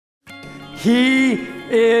He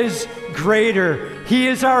is greater. He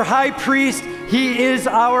is our high priest. He is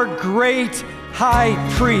our great high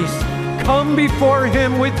priest. Come before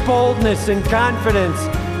him with boldness and confidence.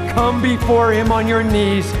 Come before him on your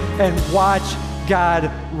knees and watch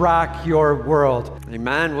God rock your world.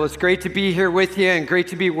 Amen. Well, it's great to be here with you and great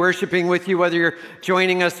to be worshiping with you, whether you're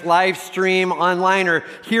joining us live stream, online, or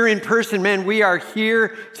here in person. Man, we are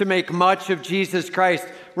here to make much of Jesus Christ.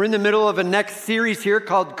 We're in the middle of a next series here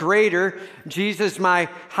called Greater, Jesus My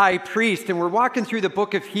High Priest, and we're walking through the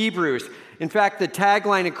book of Hebrews. In fact, the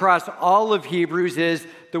tagline across all of Hebrews is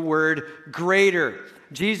the word greater.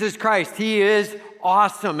 Jesus Christ, he is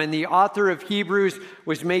awesome. And the author of Hebrews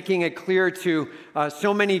was making it clear to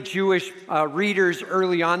so many Jewish readers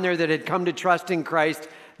early on there that had come to trust in Christ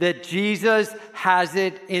that Jesus has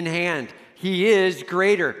it in hand. He is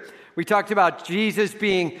greater. We talked about Jesus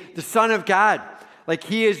being the Son of God. Like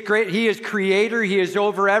he is great. He is creator. He is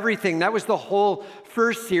over everything. That was the whole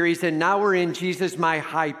first series. And now we're in Jesus, my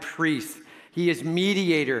high priest. He is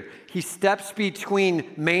mediator. He steps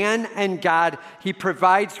between man and God. He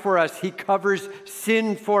provides for us. He covers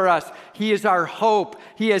sin for us. He is our hope.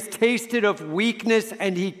 He has tasted of weakness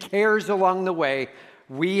and he cares along the way.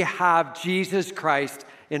 We have Jesus Christ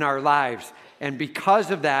in our lives. And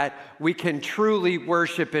because of that, we can truly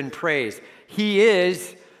worship and praise. He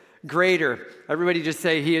is greater. Everybody just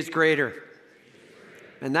say, he is greater.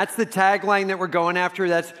 And that's the tagline that we're going after.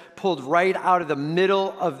 That's pulled right out of the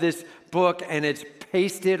middle of this book, and it's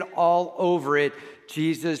pasted all over it.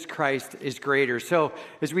 Jesus Christ is greater. So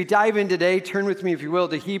as we dive in today, turn with me, if you will,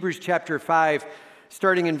 to Hebrews chapter 5,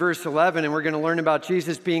 starting in verse 11, and we're going to learn about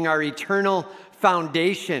Jesus being our eternal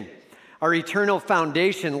foundation. Our eternal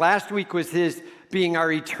foundation. Last week was his being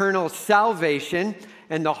our eternal salvation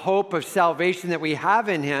and the hope of salvation that we have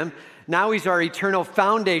in him. Now he's our eternal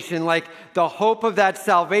foundation, like the hope of that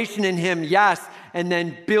salvation in him, yes, and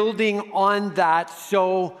then building on that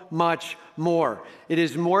so much more. It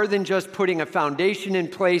is more than just putting a foundation in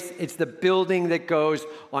place. It's the building that goes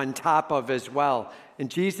on top of as well.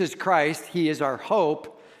 And Jesus Christ, he is our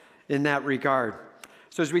hope in that regard.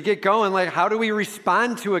 So as we get going, like how do we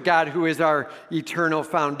respond to a God who is our eternal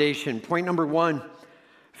foundation? Point number one,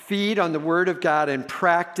 feed on the word of God and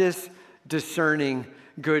practice discerning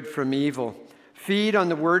good from evil. Feed on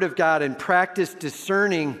the word of God and practice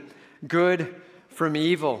discerning good from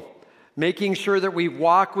evil. Making sure that we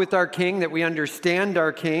walk with our King, that we understand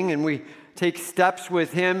our King, and we take steps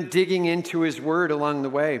with him, digging into his word along the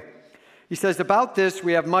way. He says, about this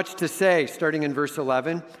we have much to say, starting in verse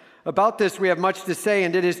 11. About this we have much to say,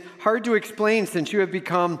 and it is hard to explain since you have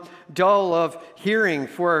become dull of hearing.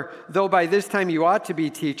 For though by this time you ought to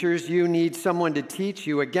be teachers, you need someone to teach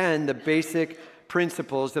you again the basic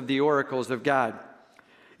principles of the oracles of God.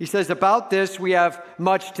 He says, about this we have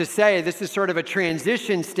much to say. This is sort of a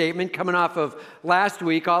transition statement coming off of last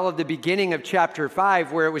week, all of the beginning of chapter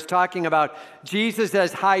 5, where it was talking about Jesus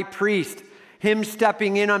as high priest, him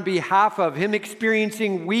stepping in on behalf of, him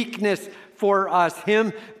experiencing weakness for us,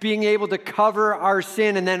 him being able to cover our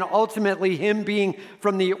sin, and then ultimately him being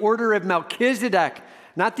from the order of Melchizedek,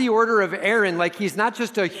 not the order of Aaron. Like he's not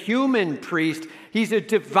just a human priest, he's a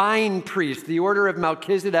divine priest. The order of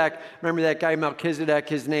Melchizedek, remember that guy Melchizedek,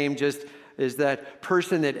 his name just is that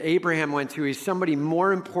person that Abraham went to. He's somebody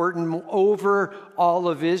more important over all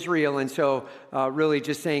of Israel. And so really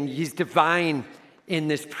just saying he's divine in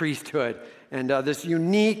this priesthood. And this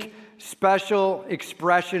unique, special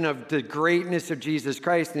expression of the greatness of Jesus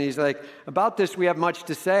Christ. And he's like, about this we have much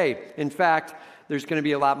to say. In fact, there's going to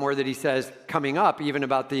be a lot more that he says coming up, even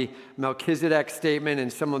about the Melchizedek statement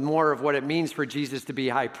and some more of what it means for Jesus to be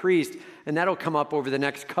high priest. And that'll come up over the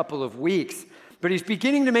next couple of weeks. But he's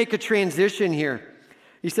beginning to make a transition here.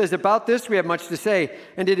 He says, about this we have much to say,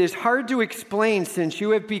 and it is hard to explain since you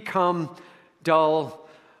have become dull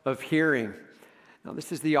of hearing. Now,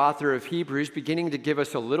 this is the author of Hebrews beginning to give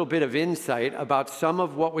us a little bit of insight about some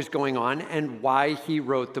of what was going on and why he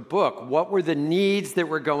wrote the book. What were the needs that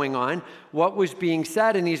were going on? What was being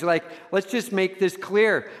said? And he's like, let's just make this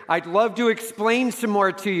clear. I'd love to explain some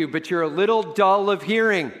more to you, but you're a little dull of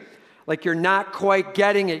hearing. Like you're not quite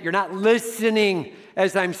getting it. You're not listening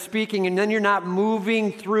as I'm speaking, and then you're not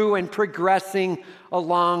moving through and progressing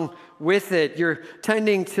along with it. You're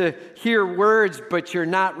tending to hear words, but you're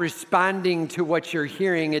not responding to what you're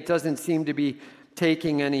hearing. It doesn't seem to be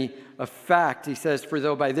taking any effect. He says, for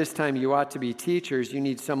though by this time you ought to be teachers, you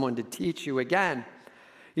need someone to teach you again.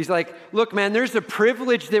 He's like, look, man, there's a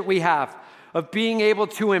privilege that we have of being able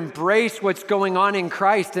to embrace what's going on in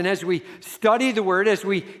Christ. And as we study the Word, as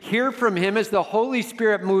we hear from Him, as the Holy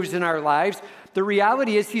Spirit moves in our lives, the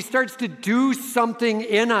reality is He starts to do something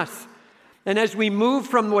in us. And as we move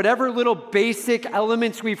from whatever little basic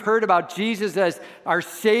elements we've heard about Jesus as our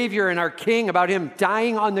Savior and our King, about him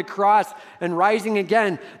dying on the cross and rising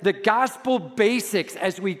again, the gospel basics,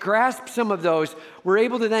 as we grasp some of those, we're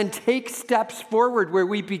able to then take steps forward where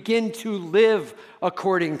we begin to live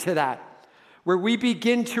according to that, where we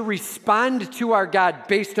begin to respond to our God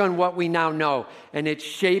based on what we now know, and it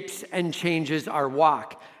shapes and changes our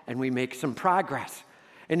walk, and we make some progress.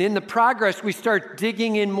 And in the progress, we start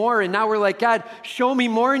digging in more. And now we're like, God, show me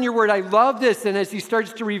more in your word. I love this. And as he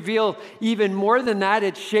starts to reveal even more than that,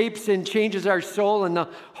 it shapes and changes our soul. And the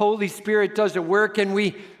Holy Spirit does a work and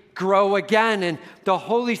we grow again. And the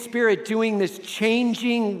Holy Spirit doing this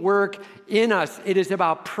changing work in us. It is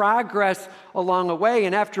about progress along the way.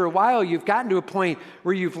 And after a while, you've gotten to a point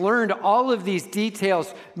where you've learned all of these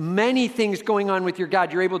details, many things going on with your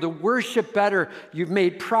God. You're able to worship better. You've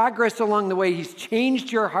made progress along the way. He's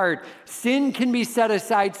changed your heart. Sin can be set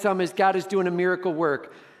aside some as God is doing a miracle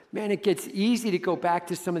work. Man, it gets easy to go back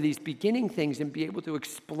to some of these beginning things and be able to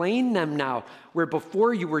explain them now, where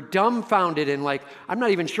before you were dumbfounded and like, I'm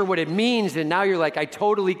not even sure what it means. And now you're like, I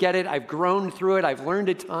totally get it. I've grown through it. I've learned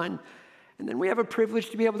a ton. And then we have a privilege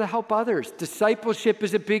to be able to help others. Discipleship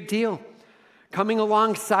is a big deal. Coming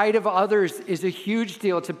alongside of others is a huge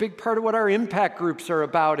deal. It's a big part of what our impact groups are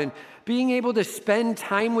about. And being able to spend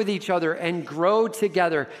time with each other and grow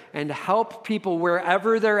together and help people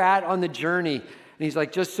wherever they're at on the journey. And he's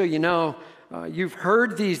like, just so you know, you've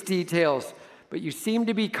heard these details, but you seem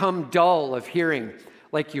to become dull of hearing.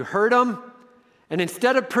 Like you heard them, and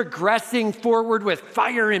instead of progressing forward with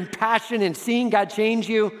fire and passion and seeing God change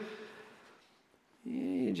you,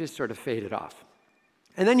 you just sort of faded off.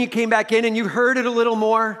 And then you came back in and you heard it a little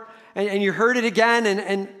more, and you heard it again,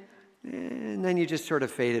 and then you just sort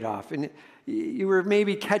of faded off. And you were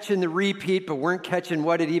maybe catching the repeat, but weren't catching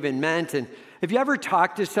what it even meant. And have you ever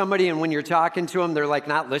talked to somebody, and when you're talking to them, they're like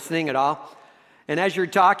not listening at all? And as you're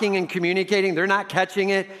talking and communicating, they're not catching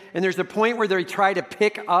it. And there's a point where they try to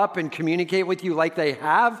pick up and communicate with you like they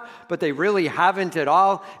have, but they really haven't at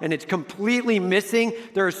all. And it's completely missing.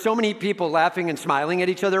 There are so many people laughing and smiling at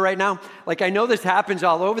each other right now. Like, I know this happens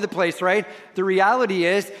all over the place, right? The reality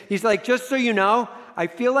is, he's like, just so you know, I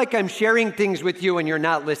feel like I'm sharing things with you and you're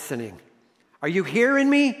not listening. Are you hearing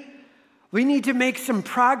me? We need to make some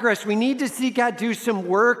progress. We need to see God do some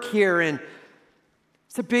work here. And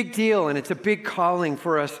it's a big deal, and it's a big calling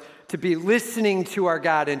for us to be listening to our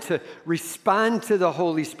God and to respond to the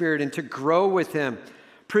Holy Spirit and to grow with him.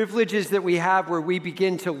 Privileges that we have where we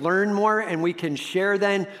begin to learn more and we can share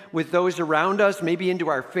then with those around us, maybe into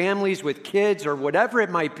our families, with kids, or whatever it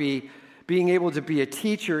might be, being able to be a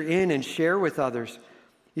teacher in and share with others.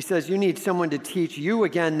 He says you need someone to teach you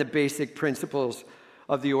again the basic principles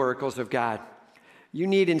of the oracles of God. You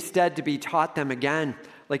need instead to be taught them again.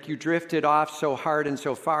 Like you drifted off so hard and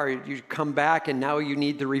so far, you come back and now you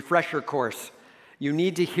need the refresher course. You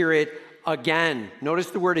need to hear it again.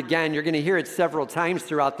 Notice the word again. You're going to hear it several times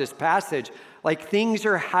throughout this passage. Like things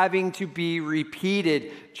are having to be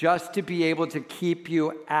repeated just to be able to keep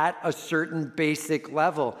you at a certain basic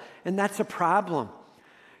level. And that's a problem.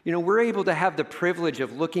 You know, we're able to have the privilege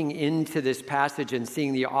of looking into this passage and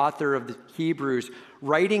seeing the author of the Hebrews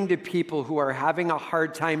writing to people who are having a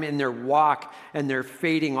hard time in their walk and they're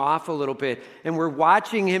fading off a little bit. And we're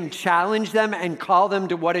watching him challenge them and call them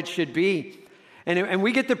to what it should be. And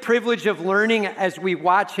we get the privilege of learning as we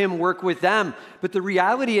watch him work with them. But the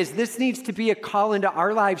reality is this needs to be a call into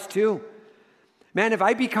our lives too. Man, if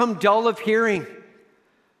I become dull of hearing,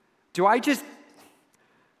 do I just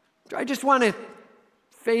want to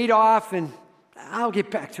fade off and I'll get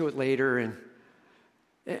back to it later? And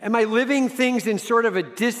am I living things in sort of a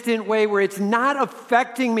distant way where it's not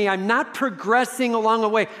affecting me? I'm not progressing along the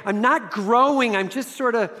way. I'm not growing. I'm just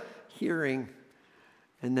sort of hearing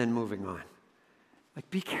and then moving on. Like,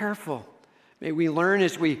 be careful. May we learn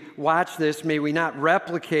as we watch this. May we not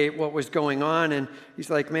replicate what was going on. And he's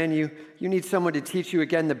like, man, you need someone to teach you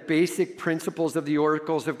again the basic principles of the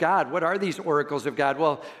oracles of God. What are these oracles of God?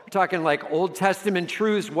 Well, we're talking like Old Testament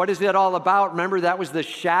truths. What is it all about? Remember, that was the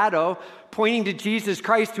shadow pointing to Jesus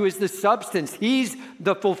Christ, who is the substance. He's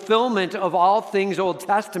the fulfillment of all things Old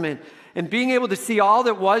Testament. And being able to see all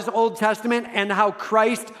that was Old Testament and how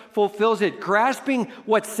Christ fulfills it, grasping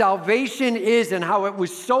what salvation is and how it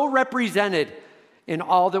was so represented in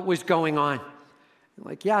all that was going on.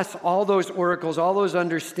 Like, yes, all those oracles, all those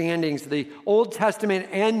understandings, the Old Testament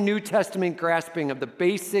and New Testament grasping of the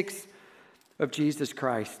basics of Jesus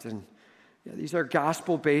Christ. And these are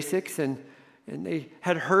gospel basics, and they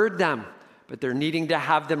had heard them, but they're needing to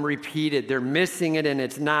have them repeated. They're missing it, and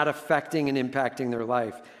it's not affecting and impacting their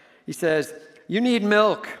life. He says, you need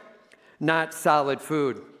milk, not solid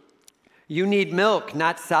food. You need milk,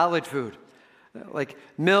 not solid food. Like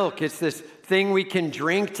milk, it's this thing we can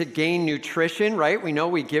drink to gain nutrition, right? We know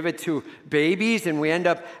we give it to babies and we end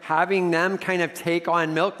up having them kind of take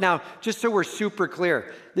on milk. Now, just so we're super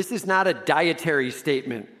clear, this is not a dietary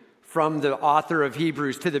statement from the author of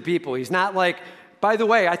Hebrews to the people. He's not like, by the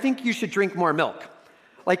way, I think you should drink more milk.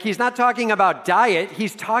 Like he's not talking about diet,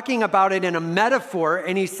 he's talking about it in a metaphor,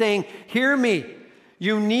 and he's saying, hear me,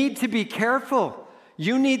 you need to be careful.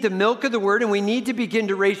 You need the milk of the word, and we need to begin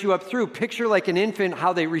to raise you up through. Picture like an infant,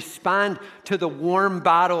 how they respond to the warm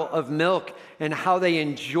bottle of milk and how they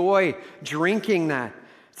enjoy drinking that.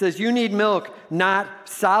 It says you need milk, not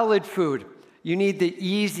solid food. You need the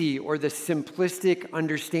easy or the simplistic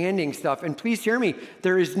understanding stuff. And please hear me,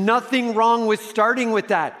 there is nothing wrong with starting with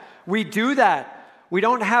that. We do that. We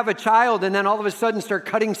don't have a child and then all of a sudden start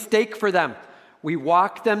cutting steak for them. We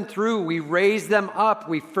walk them through, we raise them up,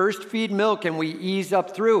 we first feed milk and we ease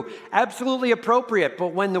up through. Absolutely appropriate,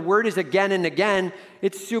 but when the word is again and again,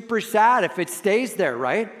 it's super sad if it stays there,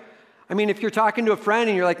 right? I mean, if you're talking to a friend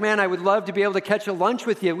and you're like, man, I would love to be able to catch a lunch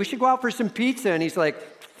with you. We should go out for some pizza. And he's like,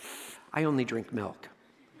 I only drink milk.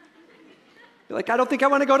 You're like, I don't think I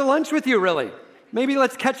want to go to lunch with you, really. Maybe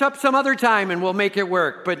let's catch up some other time and we'll make it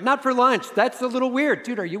work, but not for lunch. That's a little weird.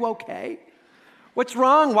 Dude, are you okay? What's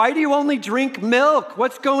wrong? Why do you only drink milk?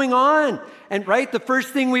 What's going on? And right, the first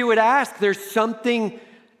thing we would ask, there's something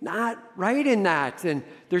not right in that. And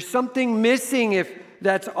there's something missing if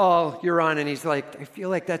that's all you're on. And he's like, I feel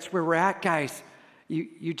like that's where we're at, guys.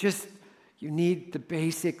 You need the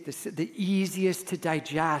basic, the easiest to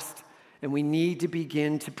digest. And we need to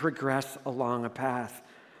begin to progress along a path.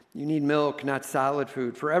 You need milk, not solid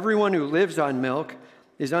food. For everyone who lives on milk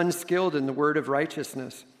is unskilled in the word of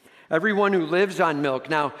righteousness. Everyone who lives on milk.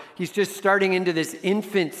 Now, he's just starting into this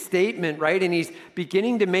infant statement, right? And he's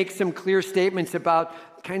beginning to make some clear statements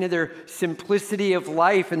about kind of their simplicity of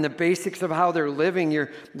life and the basics of how they're living.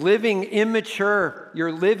 You're living immature.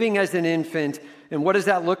 You're living as an infant. And what does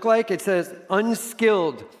that look like? It says,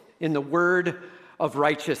 unskilled in the word of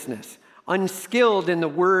righteousness. Unskilled in the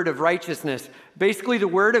word of righteousness. Basically, the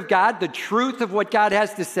word of God, the truth of what God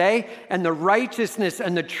has to say, and the righteousness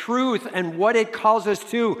and the truth and what it calls us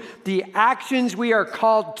to, the actions we are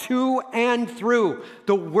called to and through,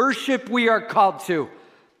 the worship we are called to.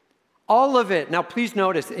 All of it. Now, please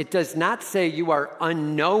notice, it does not say you are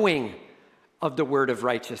unknowing of the word of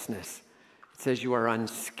righteousness. It says you are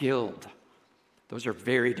unskilled. Those are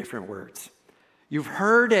very different words. You've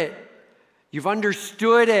heard it. You've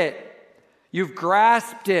understood it. You've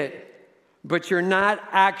grasped it, but you're not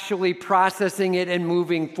actually processing it and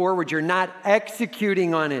moving forward. You're not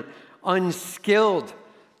executing on it. Unskilled.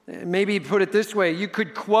 Maybe put it this way, you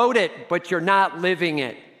could quote it, but you're not living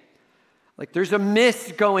it. Like there's a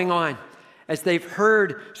miss going on as they've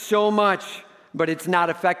heard so much, but it's not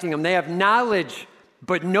affecting them. They have knowledge,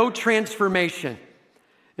 but no transformation.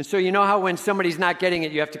 And so you know how when somebody's not getting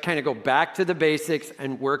it, you have to kind of go back to the basics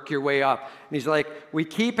and work your way up. And he's like, we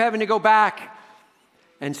keep having to go back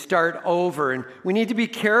and start over. And we need to be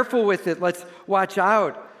careful with it. Let's watch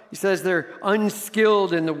out. He says they're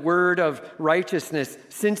unskilled in the word of righteousness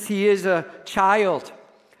since he is a child.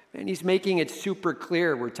 And he's making it super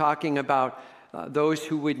clear. We're talking about those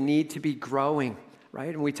who would need to be growing, right?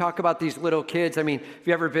 And we talk about these little kids. I mean, have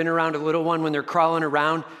you ever been around a little one when they're crawling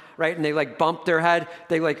around, right? And they like bump their head.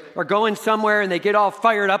 They like are going somewhere and they get all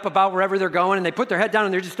fired up about wherever they're going and they put their head down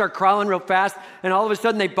and they just start crawling real fast. And all of a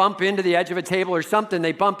sudden they bump into the edge of a table or something.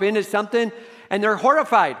 They bump into something and they're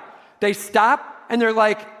horrified. They stop and they're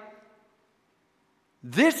like,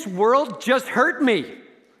 this world just hurt me.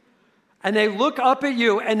 And they look up at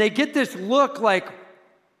you and they get this look like,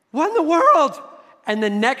 what in the world? And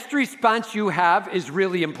the next response you have is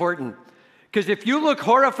really important. Because if you look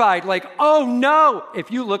horrified, like, oh no,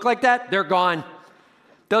 if you look like that, they're gone.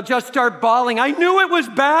 They'll just start bawling. I knew it was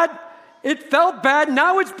bad. It felt bad.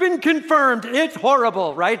 Now it's been confirmed. It's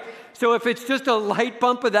horrible, right? So if it's just a light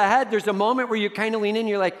bump of the head, there's a moment where you kind of lean in.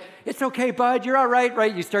 You're like, it's okay, bud. You're all right,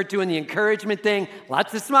 right? You start doing the encouragement thing.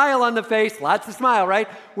 Lots of smile on the face. Lots of smile, right?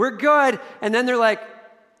 We're good. And then they're like,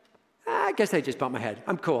 I guess I just bumped my head.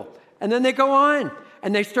 I'm cool. And then they go on.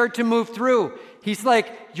 And they start to move through. He's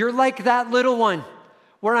like, you're like that little one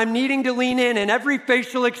where I'm needing to lean in and every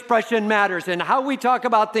facial expression matters and how we talk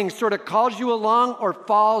about things sort of calls you along or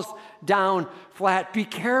falls down flat. Be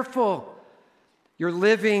careful. You're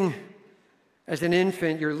living as an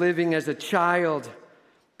infant. You're living as a child.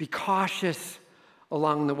 Be cautious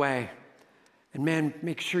along the way. And man,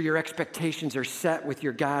 make sure your expectations are set with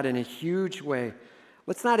your God in a huge way.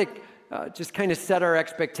 Let's not just kind of set our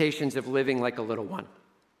expectations of living like a little one.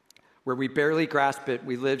 where we barely grasp it,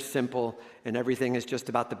 we live simple, and everything is just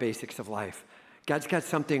about the basics of life. God's got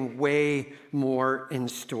something way more in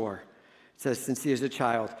store. It says, since he is a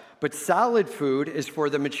child. But solid food is for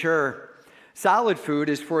the mature. Solid food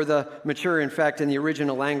is for the mature. In fact, in the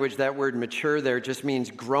original language, that word mature there just means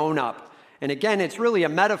grown up. And again, it's really a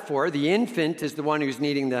metaphor. The infant is the one who's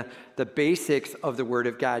needing the basics of the Word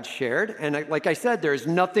of God shared. And like I said, there's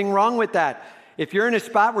nothing wrong with that. If you're in a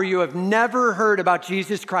spot where you have never heard about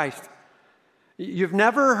Jesus Christ, you've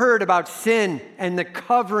never heard about sin and the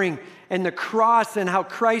covering and the cross and how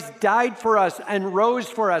Christ died for us and rose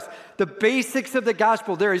for us, the basics of the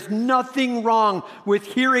gospel, there is nothing wrong with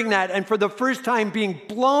hearing that and for the first time being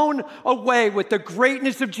blown away with the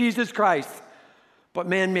greatness of Jesus Christ. But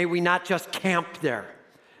man, may we not just camp there.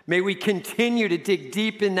 May we continue to dig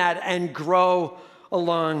deep in that and grow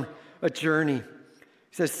along a journey.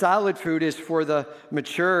 He says solid food is for the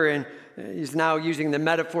mature, and he's now using the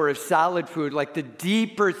metaphor of solid food, like the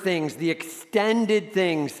deeper things, the extended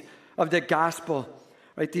things of the gospel,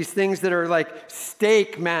 right? These things that are like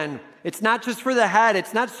steak, man. It's not just for the head.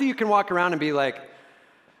 It's not so you can walk around and be like,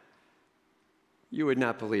 you would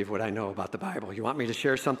not believe what I know about the Bible. You want me to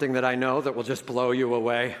share something that I know that will just blow you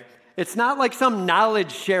away? It's not like some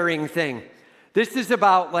knowledge sharing thing. This is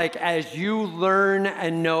about like as you learn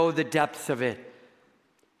and know the depths of it,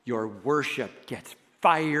 your worship gets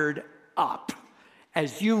fired up.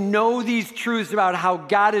 As you know these truths about how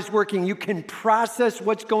God is working, you can process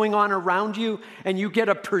what's going on around you and you get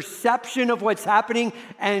a perception of what's happening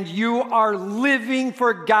and you are living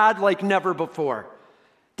for God like never before.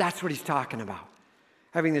 That's what he's talking about.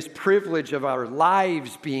 Having this privilege of our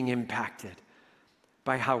lives being impacted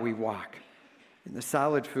by how we walk. And the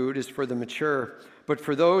solid food is for the mature, but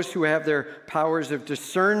for those who have their powers of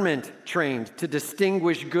discernment trained to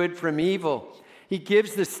distinguish good from evil. He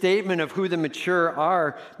gives the statement of who the mature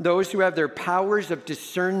are, those who have their powers of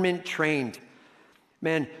discernment trained.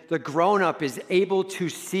 Man, the grown-up is able to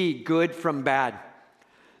see good from bad.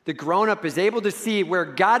 The grown-up is able to see where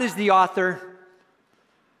God is the author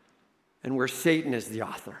and where Satan is the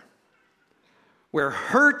author. Where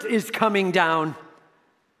hurt is coming down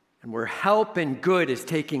and where help and good is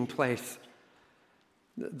taking place.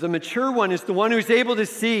 The mature one is the one who's able to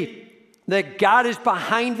see that God is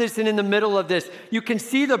behind this and in the middle of this. You can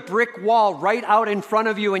see the brick wall right out in front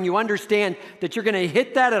of you and you understand that you're going to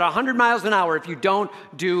hit that at 100 miles an hour if you don't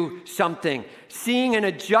do something. Seeing an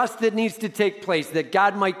adjust that needs to take place, that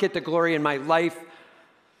God might get the glory and my life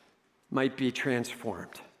might be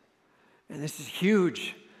transformed. And this is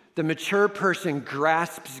huge. The mature person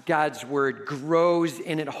grasps God's word, grows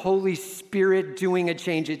in it, Holy Spirit doing a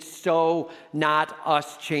change. It's so not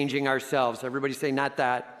us changing ourselves. Everybody say, not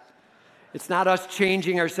that. It's not us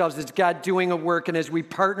changing ourselves. It's God doing a work. And as we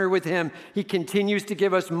partner with him, he continues to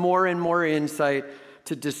give us more and more insight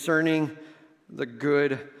to discerning the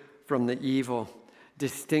good from the evil,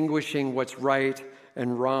 distinguishing what's right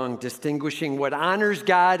and wrong, distinguishing what honors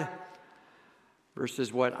God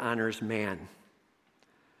versus what honors man.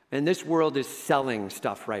 And this world is selling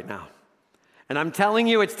stuff right now. And I'm telling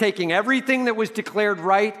you, it's taking everything that was declared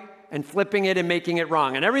right and flipping it and making it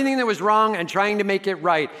wrong. And everything that was wrong and trying to make it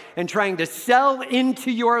right. And trying to sell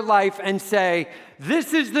into your life and say,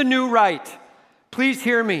 this is the new right. Please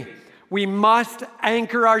hear me. We must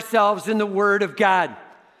anchor ourselves in the Word of God.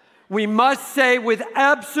 We must say with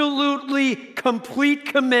absolutely complete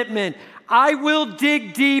commitment, I will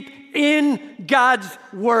dig deep in God's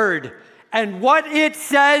Word. And what it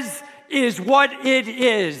says is what it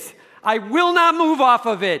is. I will not move off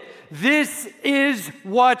of it. This is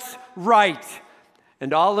what's right.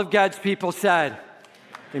 And all of God's people said,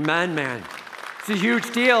 amen, man. It's a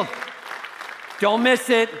huge deal. Don't miss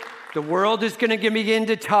it. The world is going to begin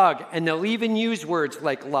to tug, and they'll even use words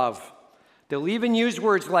like love. They'll even use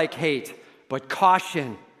words like hate, but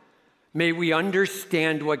caution. May we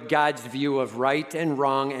understand what God's view of right and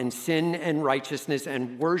wrong and sin and righteousness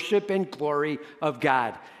and worship and glory of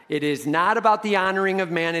God. It is not about the honoring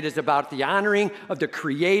of man. It is about the honoring of the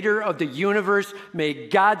creator of the universe. May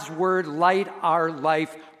God's word light our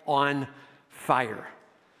life on fire.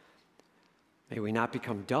 May we not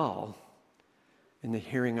become dull in the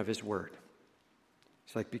hearing of his word.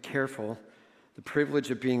 It's like, be careful. The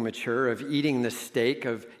privilege of being mature, of eating the steak,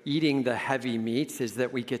 of eating the heavy meats, is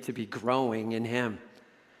that we get to be growing in him.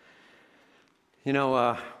 You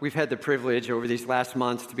know, we've had the privilege over these last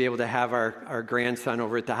months to be able to have our grandson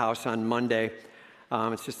over at the house on Monday.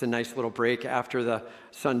 It's just a nice little break after the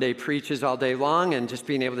Sunday preaches all day long and just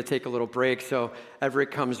being able to take a little break. So Everett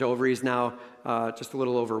comes over. He's now just a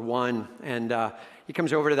little over 1. And he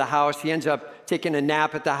comes over to the house. He ends up taking a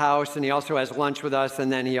nap at the house, and he also has lunch with us, and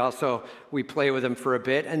then we play with him for a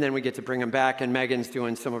bit, and then we get to bring him back, and Megan's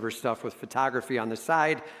doing some of her stuff with photography on the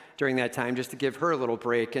side during that time just to give her a little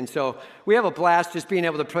break. And so we have a blast just being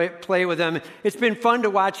able to play with him. It's been fun to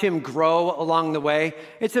watch him grow along the way.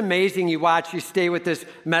 It's amazing. You stay with this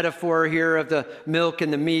metaphor here of the milk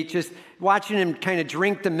and the meat, just watching him kind of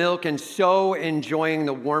drink the milk and so enjoying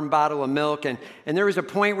the warm bottle of milk. And there was a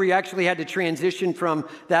point where you actually had to transition from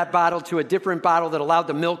that bottle to a different bottle that allowed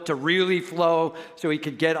the milk to really flow so he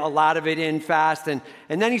could get a lot of it in fast. And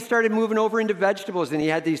then he started moving over into vegetables, and he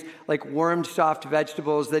had these like warmed, soft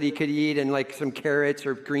vegetables that he could eat, and like some carrots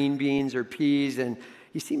or green beans or peas. And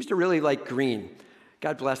he seems to really like green.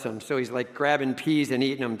 God bless him. So he's like grabbing peas and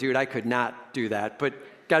eating them. Dude, I could not do that, but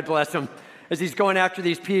God bless him. As he's going after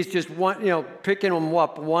these peas, just picking them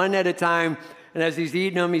up one at a time. And as he's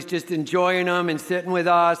eating them, he's just enjoying them and sitting with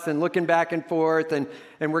us and looking back and forth. And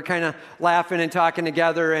we're kind of laughing and talking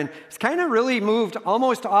together. And it's kind of really moved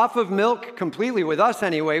almost off of milk completely with us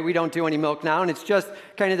anyway. We don't do any milk now. And it's just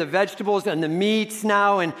kind of the vegetables and the meats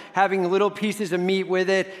now and having little pieces of meat with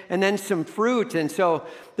it and then some fruit. And so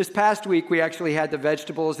this past week, we actually had the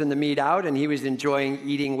vegetables and the meat out, and he was enjoying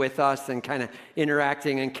eating with us and kind of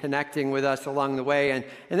interacting and connecting with us along the way. And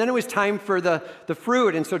then it was time for the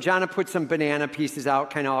fruit. And so Jonna put some banana pieces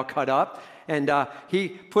out, kind of all cut up. And he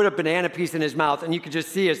put a banana piece in his mouth, and you could just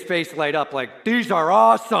see his face light up like, these are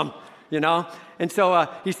awesome, And so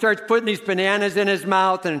he starts putting these bananas in his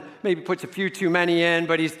mouth and maybe puts a few too many in,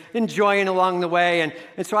 but he's enjoying along the way.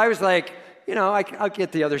 And so I was like, I'll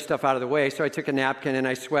get the other stuff out of the way. So I took a napkin and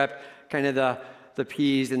I swept kind of the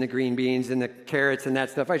peas and the green beans and the carrots and that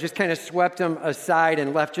stuff. I just kind of swept them aside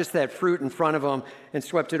and left just that fruit in front of him and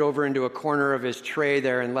swept it over into a corner of his tray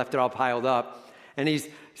there and left it all piled up. And he's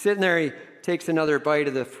sitting there, he takes another bite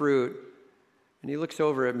of the fruit, and he looks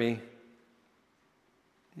over at me.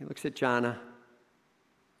 He looks at Jonna.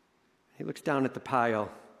 He looks down at the pile,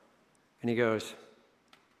 and he goes,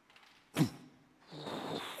 and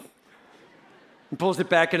pulls it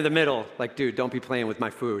back into the middle, like, dude, don't be playing with my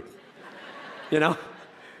food, And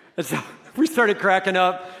so we started cracking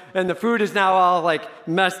up, and the food is now all like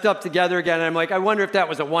messed up together again. And I'm like, I wonder if that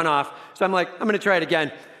was a one-off. So I'm like, I'm going to try it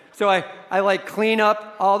again. So I like clean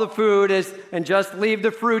up all the food and just leave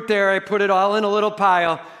the fruit there. I put it all in a little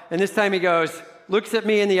pile. And this time he looks at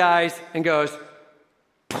me in the eyes and goes,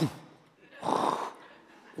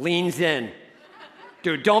 leans in.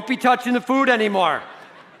 Dude, don't be touching the food anymore.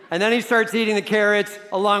 And then he starts eating the carrots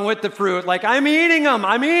along with the fruit. Like, I'm eating them.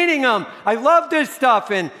 I love this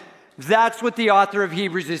stuff. And that's what the author of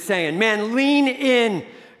Hebrews is saying. Man, lean in.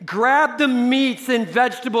 Grab the meats and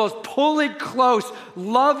vegetables. Pull it close.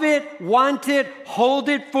 Love it, want it, hold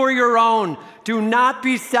it for your own. Do not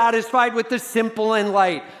be satisfied with the simple and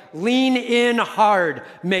light. Lean in hard.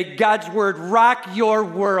 Make God's word rock your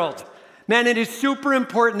world. Man, it is super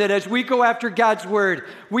important that as we go after God's word,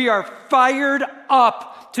 we are fired up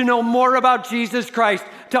to know more about Jesus Christ,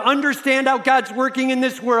 to understand how God's working in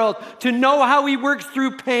this world, to know how he works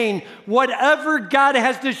through pain. Whatever God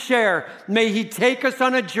has to share, may he take us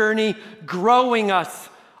on a journey, growing us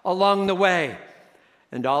along the way.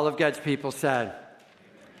 And all of God's people said,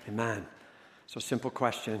 amen. So simple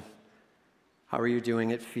question. How are you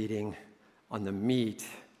doing at feeding on the meat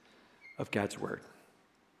of God's word?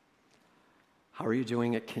 How are you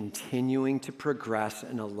doing at continuing to progress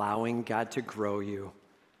and allowing God to grow you?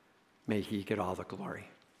 May he get all the glory.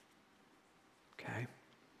 Okay?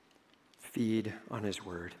 Feed on his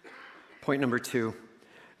word. Point number 2,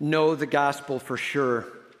 know the gospel for sure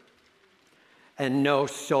and know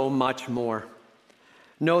so much more.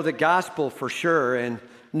 Know the gospel for sure and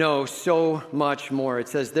know so much more. It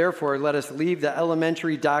says, therefore, let us leave the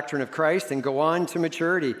elementary doctrine of Christ and go on to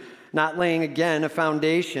maturity, not laying again a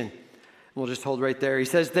foundation. We'll just hold right there. He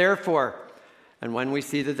says, therefore. And when we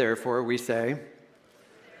see the therefore, we say,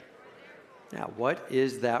 yeah, what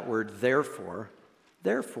is that word therefore?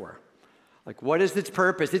 Therefore. Like, what is its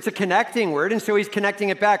purpose? It's a connecting word, and so he's connecting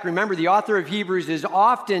it back. Remember, the author of Hebrews is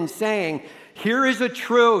often saying, here is a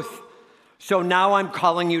truth, so now I'm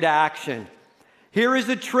calling you to action. Here is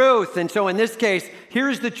the truth. And so in this case,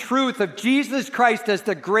 here's the truth of Jesus Christ as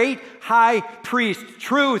the great high priest.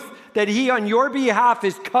 Truth that he on your behalf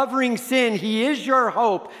is covering sin. He is your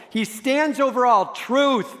hope. He stands over all.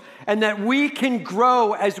 Truth. And that we can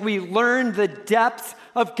grow as we learn the depths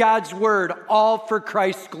of God's word, all for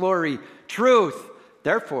Christ's glory. Truth.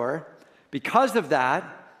 Therefore, because of that,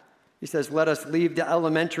 he says, let us leave the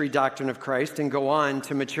elementary doctrine of Christ and go on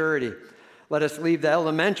to maturity. Let us leave the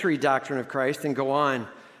elementary doctrine of Christ and go on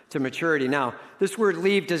to maturity. Now, this word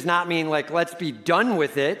leave does not mean like let's be done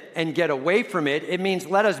with it and get away from it. It means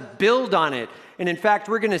let us build on it. And in fact,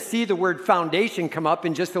 we're going to see the word foundation come up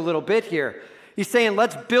in just a little bit here. He's saying,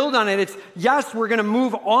 let's build on it. It's, yes, we're going to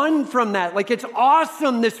move on from that. Like, it's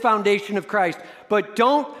awesome, this foundation of Christ, but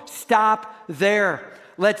don't stop there.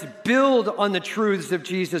 Let's build on the truths of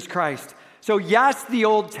Jesus Christ. So yes, the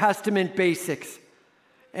Old Testament basics.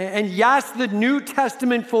 And yes, the New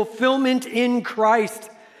Testament fulfillment in Christ.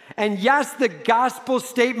 And yes, the gospel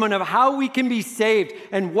statement of how we can be saved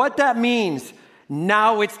and what that means.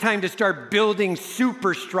 Now it's time to start building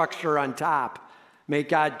superstructure on top. May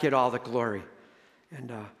God get all the glory.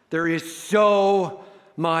 And there is so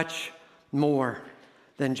much more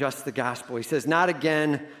than just the gospel. He says, not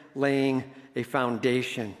again laying a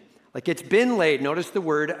foundation. Like it's been laid. Notice the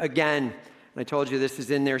word again. And I told you this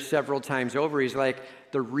is in there several times over. He's like,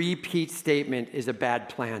 the repeat statement is a bad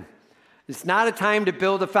plan. It's not a time to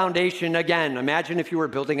build a foundation again. Imagine if you were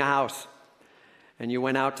building a house and you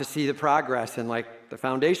went out to see the progress and like the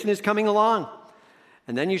foundation is coming along.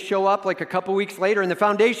 And then you show up like a couple weeks later and the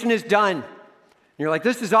foundation is done. And you're like,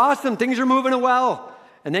 this is awesome. Things are moving well.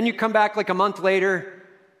 And then you come back like a month later,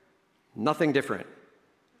 nothing different.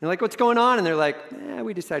 You're like, what's going on? And they're like,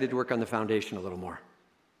 we decided to work on the foundation a little more.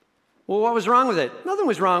 Well, what was wrong with it? Nothing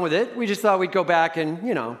was wrong with it. We just thought we'd go back and,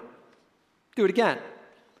 do it again.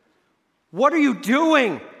 What are you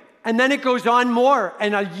doing? And then it goes on more.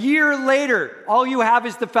 And a year later, all you have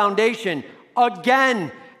is the foundation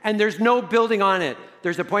again. And there's no building on it.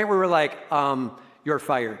 There's a point where we're like, you're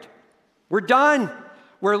fired. We're done.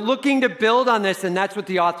 We're looking to build on this. And that's what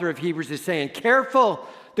the author of Hebrews is saying. Careful.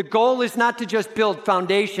 The goal is not to just build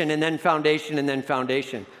foundation and then foundation and then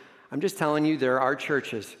foundation. I'm just telling you, there are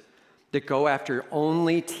churches that go after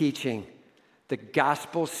only teaching the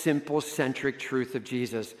gospel, simple, centric truth of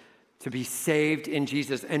Jesus, to be saved in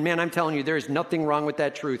Jesus. And man, I'm telling you, there is nothing wrong with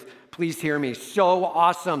that truth. Please hear me. So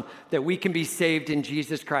awesome that we can be saved in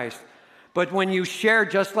Jesus Christ. But when you share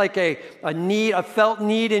just like a felt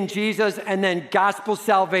need in Jesus and then gospel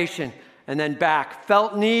salvation and then back,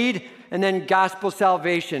 felt need and then gospel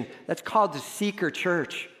salvation, that's called the seeker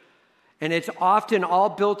church. And it's often all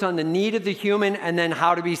built on the need of the human and then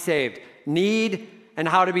how to be saved. Need and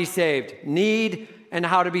how to be saved. Need and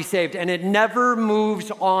how to be saved. And it never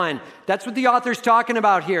moves on. That's what the author's talking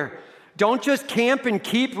about here. Don't just camp and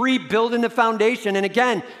keep rebuilding the foundation. And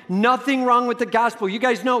again, nothing wrong with the gospel. You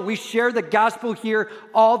guys know we share the gospel here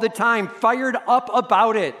all the time, fired up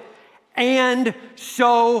about it. And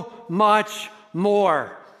so much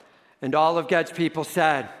more. And all of God's people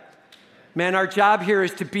said, man, our job here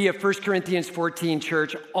is to be a 1 Corinthians 14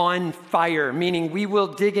 church on fire, meaning we will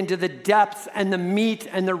dig into the depths and the meat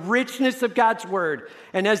and the richness of God's word.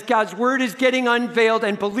 And as God's word is getting unveiled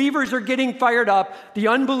and believers are getting fired up, the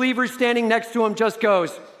unbeliever standing next to him just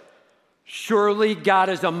goes, surely God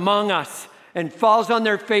is among us, and falls on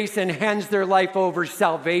their face and hands their life over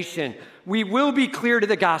salvation. We will be clear to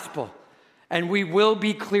the gospel, and we will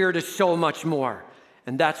be clear to so much more.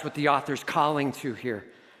 And that's what the author's calling to here.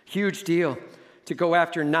 Huge deal to go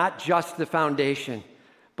after not just the foundation,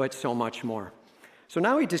 but so much more. So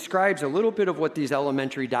now he describes a little bit of what these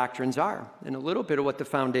elementary doctrines are and a little bit of what the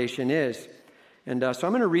foundation is. And so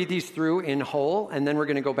I'm going to read these through in whole, and then we're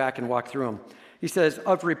going to go back and walk through them. He says,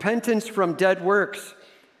 of repentance from dead works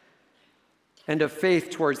and of faith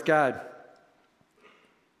towards God,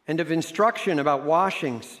 and of instruction about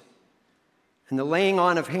washings and the laying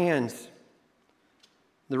on of hands,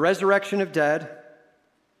 the resurrection of dead,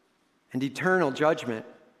 and eternal judgment.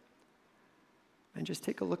 And just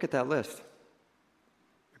take a look at that list.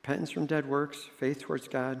 Repentance from dead works, faith towards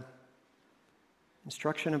God,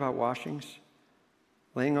 instruction about washings,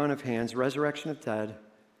 laying on of hands, resurrection of dead,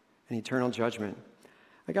 and eternal judgment.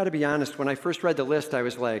 I got to be honest, when I first read the list, I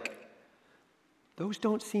was like, those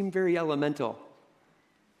don't seem very elemental.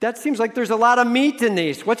 That seems like there's a lot of meat in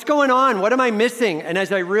these. What's going on? What am I missing? And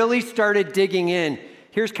as I really started digging in,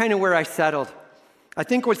 here's kind of where I settled. I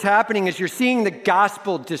think what's happening is you're seeing the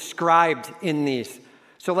gospel described in these.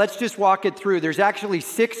 So let's just walk it through. There's actually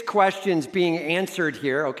 6 questions being answered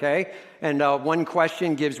here, okay? And one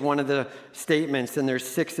question gives one of the statements, and there's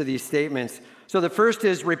 6 of these statements. So the first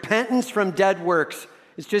is repentance from dead works.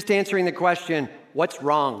 It's just answering the question, what's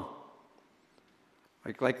wrong?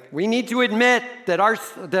 Like we need to admit that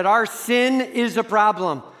our sin is a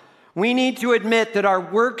problem. We need to admit that our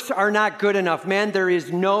works are not good enough. Man, there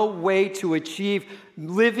is no way to achieve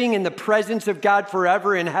living in the presence of God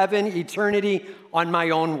forever in heaven, eternity, on my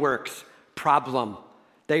own works. Problem.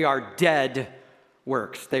 They are dead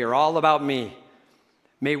works. They are all about me.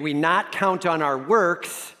 May we not count on our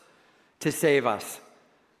works to save us.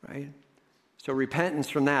 right? So repentance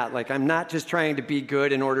from that, like I'm not just trying to be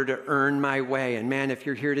good in order to earn my way. And man, if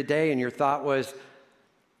you're here today and your thought was,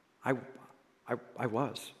 I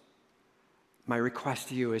was. My request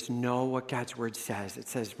to you is know what God's word says. It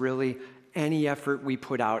says really any effort we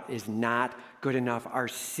put out is not good enough. Our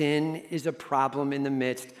sin is a problem in the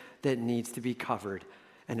midst that needs to be covered.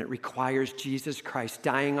 And it requires Jesus Christ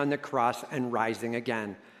dying on the cross and rising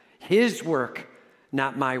again. His work,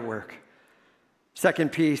 not my work.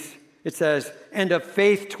 Second piece, it says, and of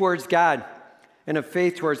faith towards God. And of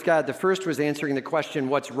faith towards God. The first was answering the question,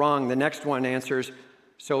 what's wrong? The next one answers,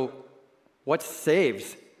 so what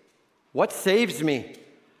saves? What saves me?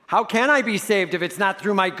 How can I be saved if it's not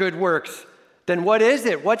through my good works? Then what is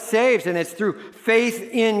it? What saves? And it's through faith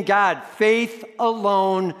in God. Faith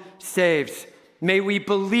alone saves. May we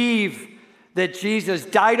believe that Jesus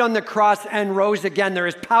died on the cross and rose again. There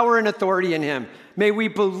is power and authority in him. May we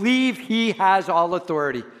believe he has all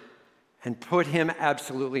authority and put him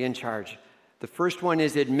absolutely in charge. The first one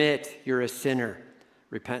is admit you're a sinner,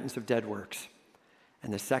 repentance of dead works.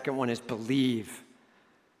 And the second one is believe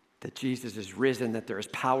that Jesus is risen, that there is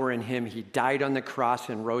power in him. He died on the cross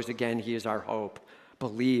and rose again. He is our hope.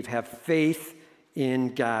 Believe, have faith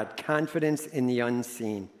in God, confidence in the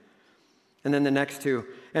unseen. And then the next two,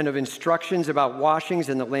 and of instructions about washings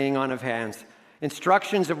and the laying on of hands.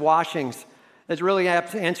 Instructions of washings. That really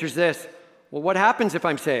answers this. Well, what happens if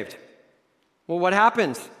I'm saved? Well, what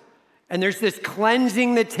happens? And there's this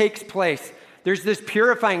cleansing that takes place. There's this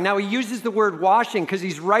purifying. Now, he uses the word washing because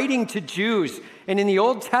he's writing to Jews. And in the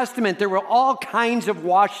Old Testament, there were all kinds of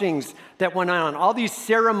washings that went on, all these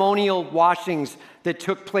ceremonial washings that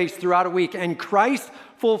took place throughout a week. And Christ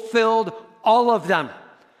fulfilled all of them,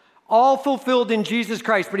 all fulfilled in Jesus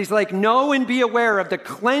Christ. But he's like, know and be aware of the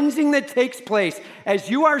cleansing that takes place. As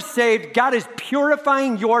you are saved, God is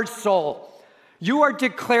purifying your soul. You are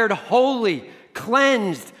declared holy,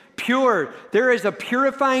 cleansed, pure. There is a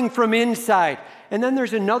purifying from inside. And then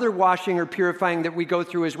there's another washing or purifying that we go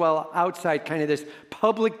through as well outside, kind of this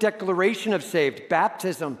public declaration of saved,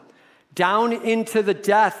 baptism, down into the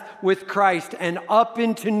death with Christ and up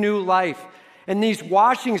into new life. And these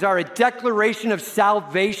washings are a declaration of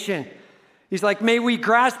salvation. He's like, may we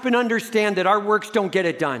grasp and understand that our works don't get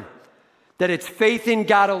it done, that it's faith in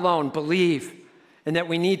God alone, believe, and that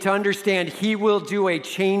we need to understand he will do a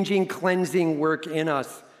changing, cleansing work in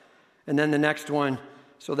us. And then the next one,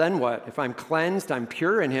 so then what? If I'm cleansed, I'm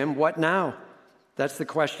pure in him, what now? That's the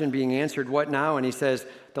question being answered, what now? And he says,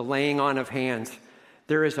 the laying on of hands.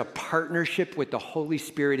 There is a partnership with the Holy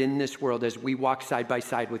Spirit in this world as we walk side by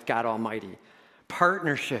side with God Almighty.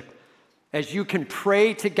 Partnership. As you can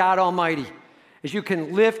pray to God Almighty, as you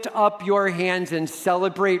can lift up your hands and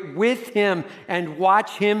celebrate with him and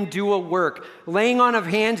watch him do a work. Laying on of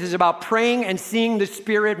hands is about praying and seeing the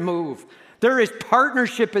Spirit move. There is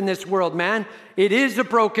partnership in this world, man. It is a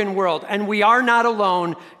broken world, and we are not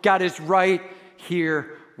alone. God is right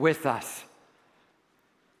here with us.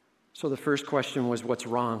 So the first question was, what's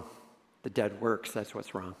wrong? The dead works, that's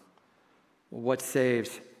what's wrong. Well, what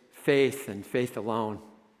saves? Faith and faith alone.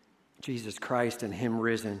 Jesus Christ and him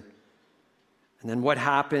risen. And then what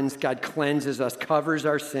happens? God cleanses us, covers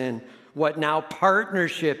our sin. What now?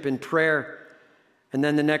 Partnership in prayer. And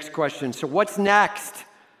then the next question, so what's next?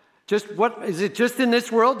 Is it just in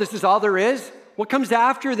this world? This is all there is? What comes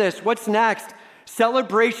after this? What's next?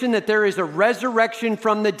 Celebration that there is a resurrection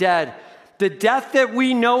from the dead. The death that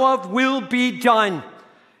we know of will be done.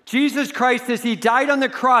 Jesus Christ, as he died on the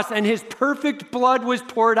cross and his perfect blood was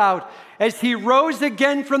poured out, as he rose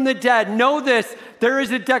again from the dead, know this, there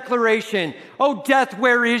is a declaration. Oh, death,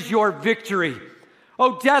 where is your victory?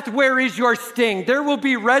 Oh, death, where is your sting? There will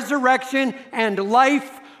be resurrection and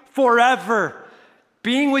life forever.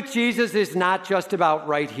 Being with Jesus is not just about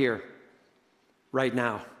right here, right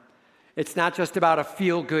now. It's not just about a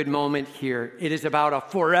feel-good moment here. It is about a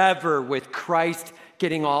forever with Christ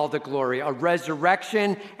getting all the glory, a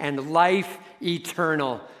resurrection and life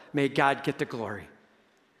eternal. May God get the glory.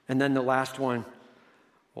 And then the last one,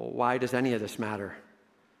 well, why does any of this matter?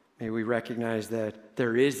 May we recognize that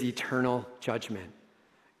there is eternal judgment.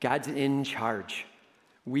 God's in charge.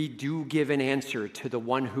 We do give an answer to the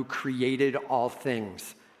one who created all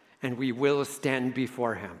things, and we will stand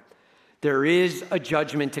before him. There is a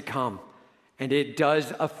judgment to come, and it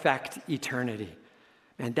does affect eternity.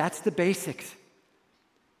 And that's the basics.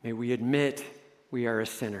 May we admit we are a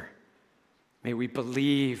sinner. May we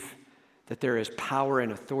believe that there is power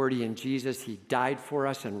and authority in Jesus. He died for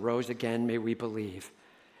us and rose again. May we believe.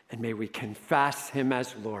 And may we confess him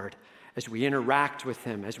as Lord as we interact with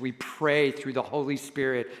him, as we pray through the Holy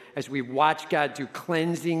Spirit, as we watch God do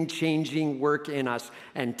cleansing, changing work in us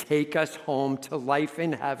and take us home to life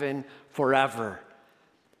in heaven forever.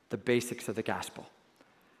 The basics of the gospel.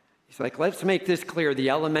 He's like, let's make this clear. The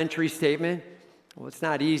elementary statement, well, it's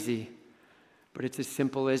not easy, but it's as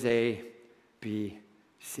simple as A, B,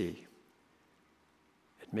 C.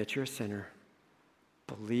 Admit you're a sinner.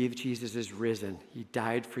 Believe Jesus is risen. He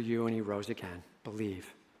died for you and he rose again.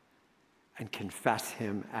 Believe. And confess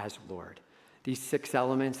him as Lord. These 6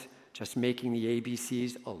 elements, just making the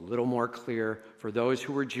ABCs a little more clear for those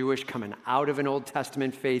who were Jewish coming out of an Old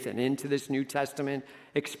Testament faith and into this New Testament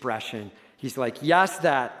expression. He's like, yes,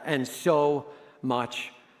 that, and so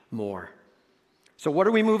much more. So what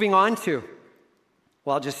are we moving on to?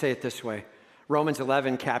 Well, I'll just say it this way. Romans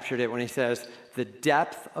 11 captured it when he says, the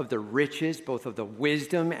depth of the riches, both of the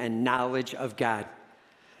wisdom and knowledge of God.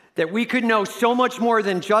 That we could know so much more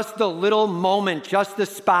than just the little moment, just the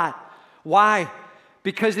spot. Why?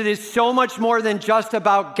 Because it is so much more than just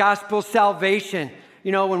about gospel salvation.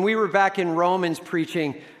 You know, when we were back in Romans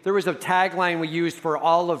preaching, there was a tagline we used for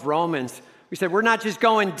all of Romans. We said, we're not just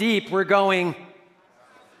going deep, we're going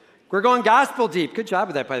gospel deep. Good job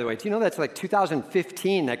with that, by the way. Do you know that's like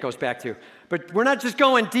 2015 that goes back to? But we're not just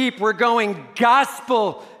going deep, we're going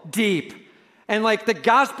gospel deep. And like the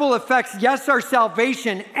gospel affects, yes, our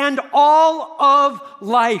salvation and all of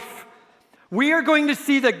life. We are going to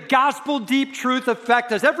see the gospel deep truth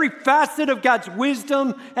affect us, every facet of God's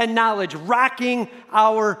wisdom and knowledge rocking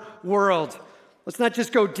our world. Let's not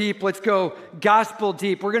just go deep, let's go gospel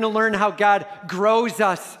deep. We're going to learn how God grows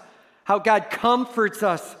us, how God comforts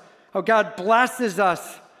us, how God blesses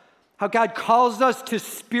us, how God calls us to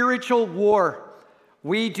spiritual war.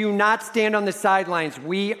 We do not stand on the sidelines.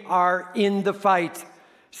 We are in the fight.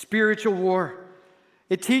 Spiritual war.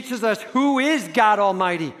 It teaches us who is God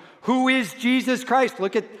Almighty, who is Jesus Christ.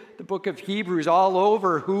 Look at the book of Hebrews all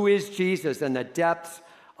over who is Jesus and the depths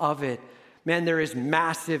of it. Man, there is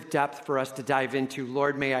massive depth for us to dive into.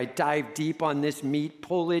 Lord, may I dive deep on this meat,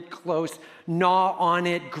 pull it close, gnaw on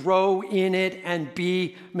it, grow in it, and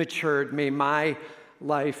be matured. May my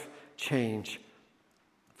life change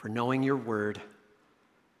for knowing your word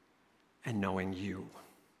and knowing you.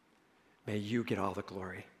 May you get all the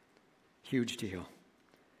glory. Huge deal.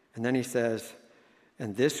 And then he says,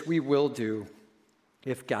 and this we will do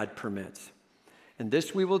if God permits. And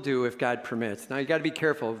this we will do if God permits. Now, you got to be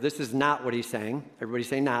careful. This is not what he's saying. Everybody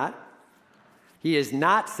say not. He is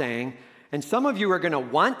not saying, and some of you are going to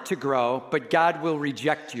want to grow, but God will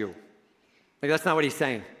reject you. Like, that's not what he's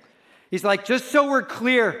saying. He's like, just so we're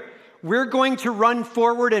clear, we're going to run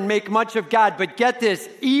forward and make much of God. But get this,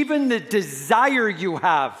 even the desire you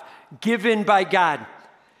have given by God,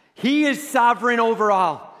 he is sovereign over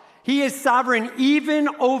all. He is sovereign even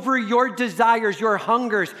over your desires, your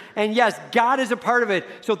hungers. And yes, God is a part of it.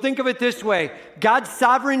 So think of it this way. God's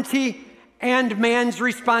sovereignty and man's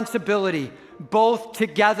responsibility, both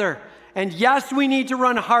together. And yes, we need to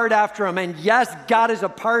run hard after him. And yes, God is a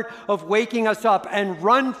part of waking us up and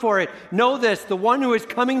run for it. Know this, the one who is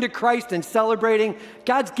coming to Christ and celebrating,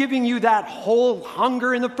 God's giving you that whole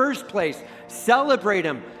hunger in the first place. Celebrate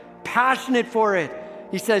him, passionate for it.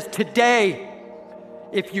 He says, today,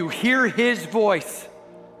 if you hear his voice,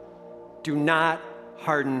 do not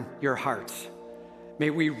harden your hearts. May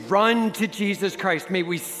we run to Jesus Christ. May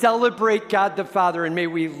we celebrate God the Father, and may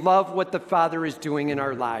we love what the Father is doing in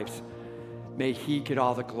our lives. May he get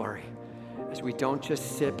all the glory as we don't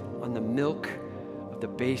just sip on the milk of the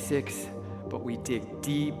basics, but we dig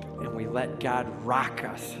deep and we let God rock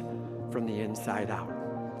us from the inside out.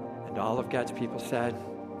 And all of God's people said,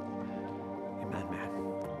 amen, man.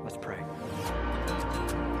 Let's pray.